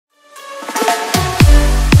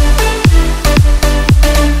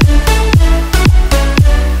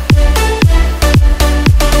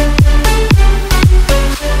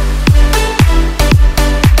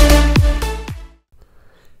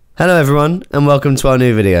Hello everyone and welcome to our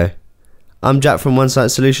new video. I'm Jack from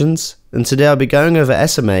OneSight Solutions and today I'll be going over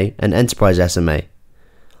SMA and Enterprise SMA.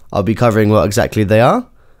 I'll be covering what exactly they are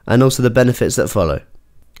and also the benefits that follow.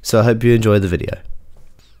 So I hope you enjoy the video.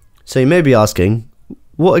 So you may be asking,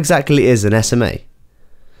 what exactly is an SMA?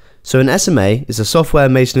 So an SMA is a software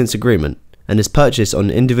maintenance agreement and is purchased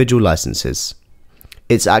on individual licenses.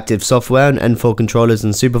 It's active software on N4 controllers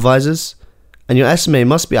and supervisors, and your SMA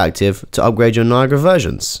must be active to upgrade your Niagara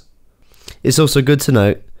versions. It's also good to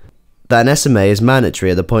note that an SMA is mandatory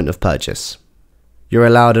at the point of purchase. You're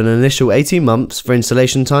allowed an initial 18 months for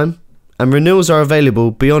installation time, and renewals are available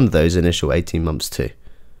beyond those initial 18 months too.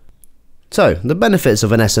 So, the benefits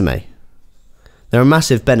of an SMA. There are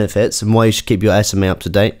massive benefits and why you should keep your SMA up to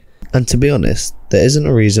date. And to be honest, there isn't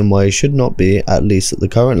a reason why you should not be at least at the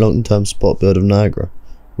current long-term support build of Niagara,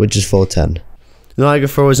 which is 410. Niagara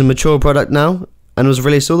 4 is a mature product now and was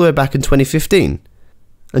released all the way back in 2015.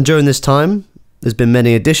 And during this time, there's been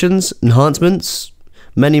many additions, enhancements,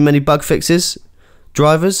 many bug fixes,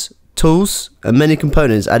 drivers, tools, and many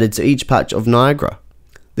components added to each patch of Niagara.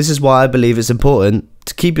 This is why I believe it's important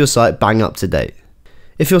to keep your site bang up to date.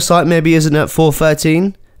 If your site maybe isn't at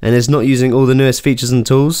 4.13 and is not using all the newest features and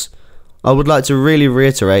tools, I would like to really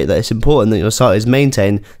reiterate that it's important that your site is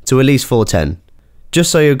maintained to at least 4.10, just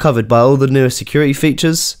so you're covered by all the newest security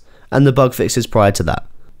features and the bug fixes prior to that.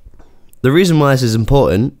 The reason why this is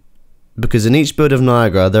important, because in each build of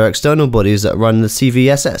Niagara there are external bodies that run the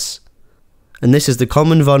CVSS, and this is the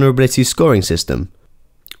Common Vulnerability Scoring System,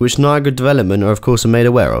 which Niagara development are of course made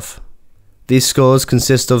aware of. These scores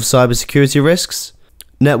consist of cybersecurity risks,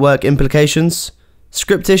 network implications,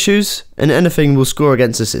 script issues, and anything will score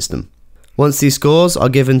against the system. Once these scores are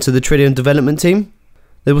given to the Tridium development team,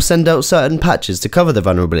 they will send out certain patches to cover the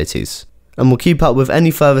vulnerabilities, and will keep up with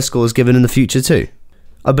any further scores given in the future too.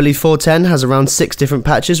 I believe 4.10 has around 6 different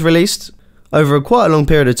patches released over quite a long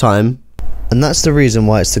period of time, and that's the reason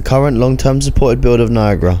why it's the current long-term supported build of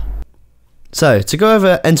Niagara. So, to go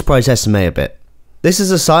over Enterprise SMA a bit. This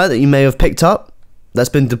is a site that you may have picked up that's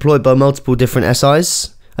been deployed by multiple different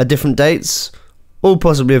SIs at different dates, all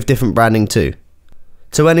possibly with different branding too.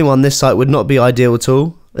 To anyone, this site would not be ideal at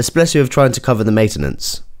all, especially with trying to cover the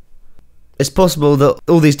maintenance. It's possible that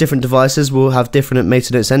all these different devices will have different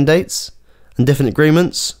maintenance end dates and different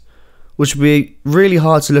agreements, which will be really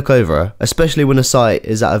hard to look over, especially when a site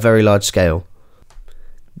is at a very large scale.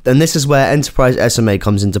 And this is where Enterprise SMA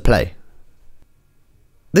comes into play.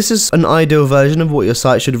 This is an ideal version of what your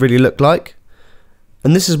site should really look like,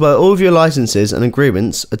 and this is where all of your licenses and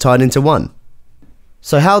agreements are tied into one.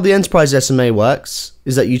 So how the Enterprise SMA works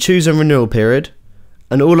is that you choose a renewal period,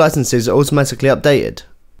 and all licenses are automatically updated.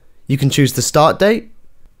 You can choose the start date,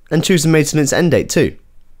 and choose the maintenance end date too.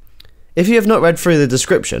 If you have not read through the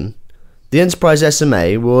description, the Enterprise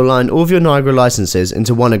SMA will align all of your Niagara licenses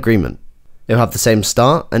into one agreement. It will have the same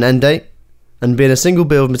start and end date, and be in a single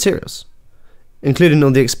bill of materials, including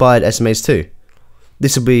all the expired SMAs too.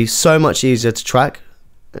 This will be so much easier to track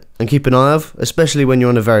and keep an eye of, especially when you're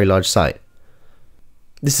on a very large site.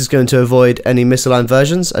 This is going to avoid any misaligned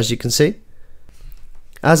versions, as you can see.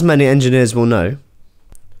 As many engineers will know,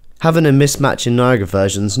 having a mismatch in Niagara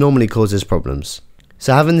versions normally causes problems.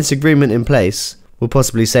 So having this agreement in place will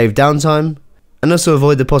possibly save downtime and also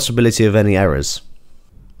avoid the possibility of any errors.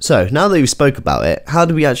 So now that we've spoke about it, how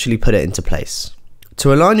do we actually put it into place?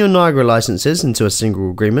 To align your Niagara licenses into a single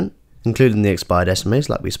agreement, including the expired SMAs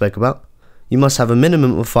like we spoke about, you must have a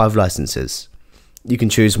minimum of 5 licenses. You can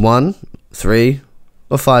choose 1, 3,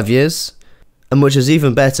 or 5 years, and which is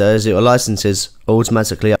even better as your licenses are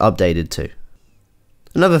automatically updated too.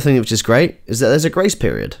 Another thing which is great is that there's a grace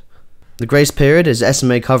period. The grace period is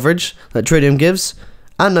SMA coverage that Tridium gives,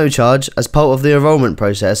 at no charge as part of the enrollment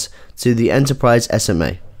process to the Enterprise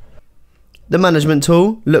SMA. The management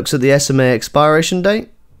tool looks at the SMA expiration date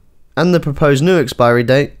and the proposed new expiry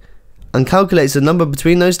date and calculates the number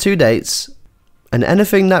between those two dates, and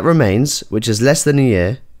anything that remains, which is less than a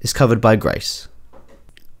year, is covered by grace.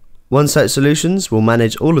 OneSight Solutions will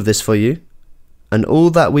manage all of this for you, and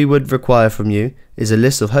all that we would require from you is a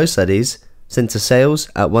list of host IDs sent to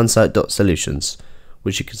sales@onesight.solutions,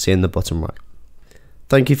 which you can see in the bottom right.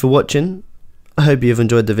 Thank you for watching. I hope you have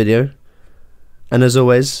enjoyed the video, and as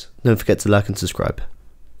always, don't forget to like and subscribe.